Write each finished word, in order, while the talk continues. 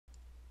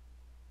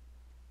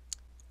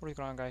What is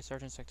going on, guys?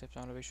 SargeantsTechTips.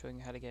 I'm going to be showing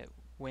you how to get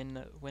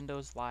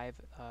Windows Live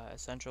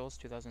Essentials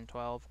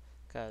 2012,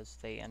 because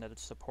they ended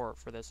support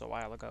for this a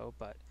while ago,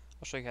 but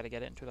I'll show you how to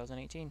get it in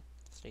 2018.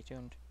 Stay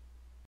tuned.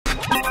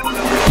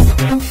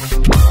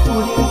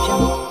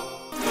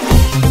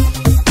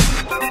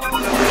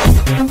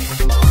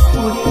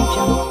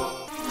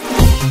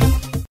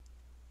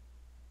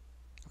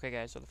 Okay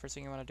guys, so the first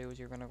thing you want to do is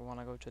you're going to want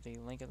to go to the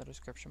link in the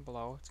description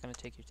below. It's going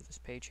to take you to this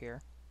page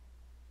here.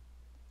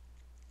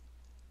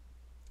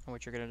 And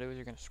what you're going to do is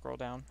you're going to scroll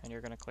down and you're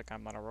going to click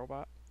I'm not a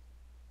robot.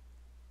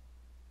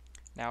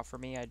 Now for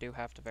me, I do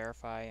have to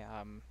verify.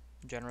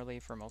 Generally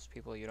for most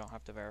people you don't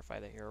have to verify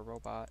that you're a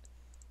robot,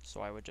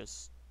 so I would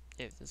just,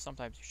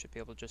 sometimes you should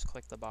be able to just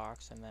click the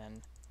box and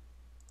then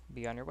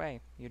be on your way.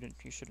 You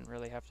shouldn't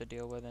really have to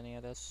deal with any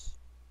of this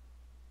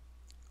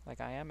like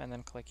I am, and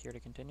then click here to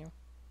continue.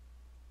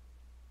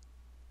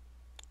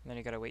 And then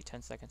you gotta wait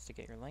 10 seconds to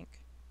get your link.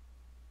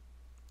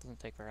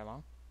 Doesn't take very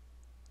long.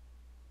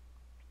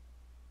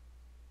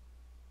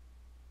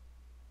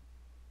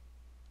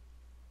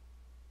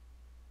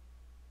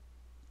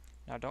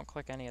 Now don't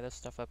click any of this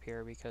stuff up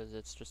here because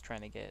it's just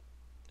trying to get,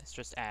 it's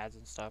just ads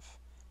and stuff.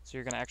 So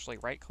you're going to actually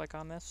right click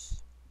on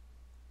this,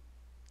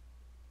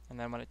 and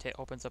then when it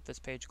opens up this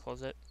page,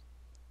 close it,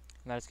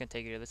 and then it's going to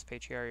take you to this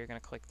page here. You're going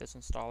to click this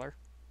installer,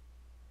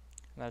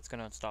 and that's going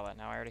to install it.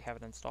 Now I already have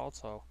it installed,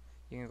 so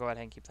you can go ahead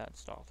and keep that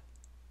installed.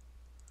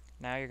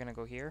 Now you're going to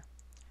go here.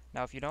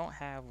 Now if you don't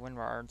have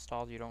WinRAR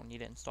installed, you don't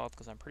need it installed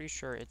because I'm pretty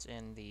sure it's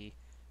in the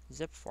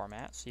zip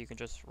format, so you can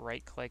just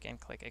right click and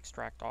click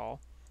extract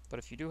all. But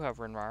if you do have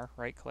WinRAR,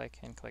 right click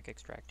and click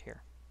extract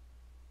here.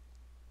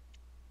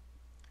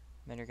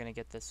 Then you're going to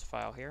get this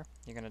file here.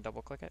 You're going to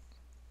double click it.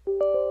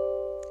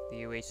 The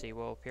UAC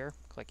will appear.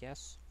 Click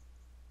yes.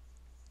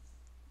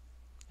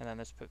 And then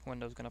this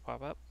window is going to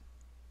pop up.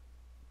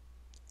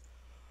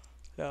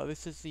 Now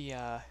this is the,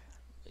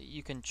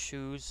 you can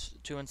choose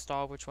to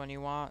install which one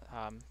you want.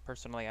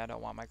 Personally, I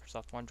don't want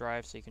Microsoft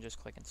OneDrive, so you can just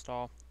click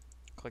install,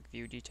 click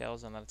view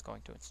details, and then it's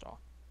going to install.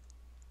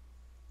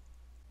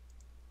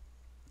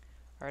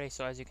 Alrighty,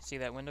 so as you can see,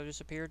 that window just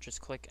appeared. Just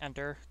click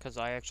enter, because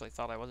I actually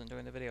thought I wasn't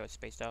doing the video. I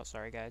spaced out,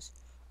 sorry guys.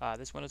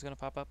 This window's going to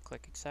pop up,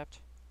 click accept.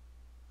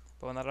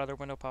 But when that other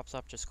window pops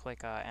up, just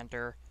click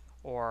enter,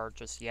 or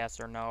just yes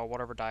or no,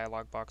 whatever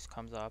dialog box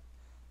comes up.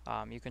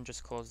 You can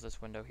just close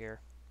this window here.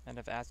 And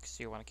if it asks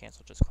you want to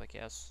cancel, just click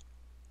yes.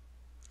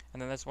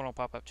 And then this one will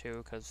pop up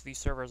too, because these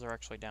servers are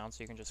actually down,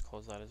 so you can just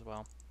close that as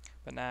well.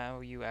 But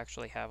now you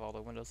actually have all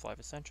the Windows Live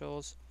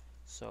Essentials,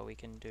 so we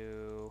can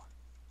do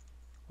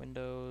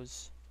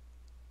Windows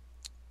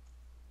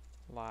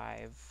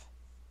Live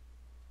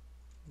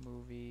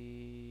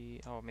movie.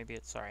 Oh, maybe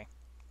it's, sorry,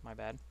 my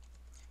bad.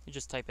 You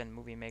just type in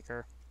Movie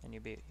Maker, and you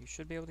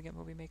should be able to get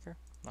Movie Maker.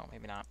 No,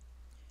 maybe not.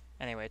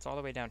 Anyway, it's all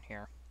the way down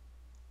here.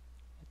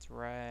 It's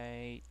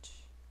right.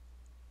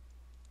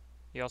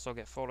 You also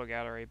get Photo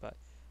Gallery, but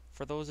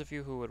for those of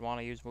you who would want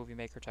to use Movie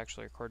Maker to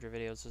actually record your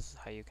videos, this is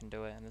how you can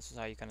do it, and this is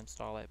how you can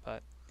install it.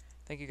 But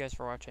thank you guys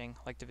for watching.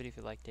 Like the video if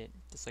you liked it.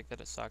 Dislike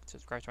that it sucked.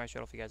 Subscribe to my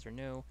channel if you guys are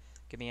new.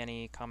 Give me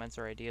any comments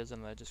or ideas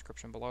in the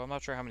description below. I'm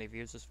not sure how many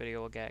views this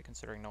video will get,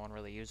 considering no one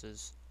really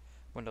uses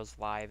Windows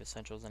Live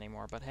Essentials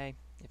anymore. But hey,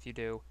 if you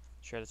do,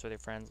 share this with your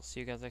friends. I'll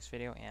see you guys next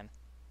video, and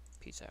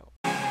peace out.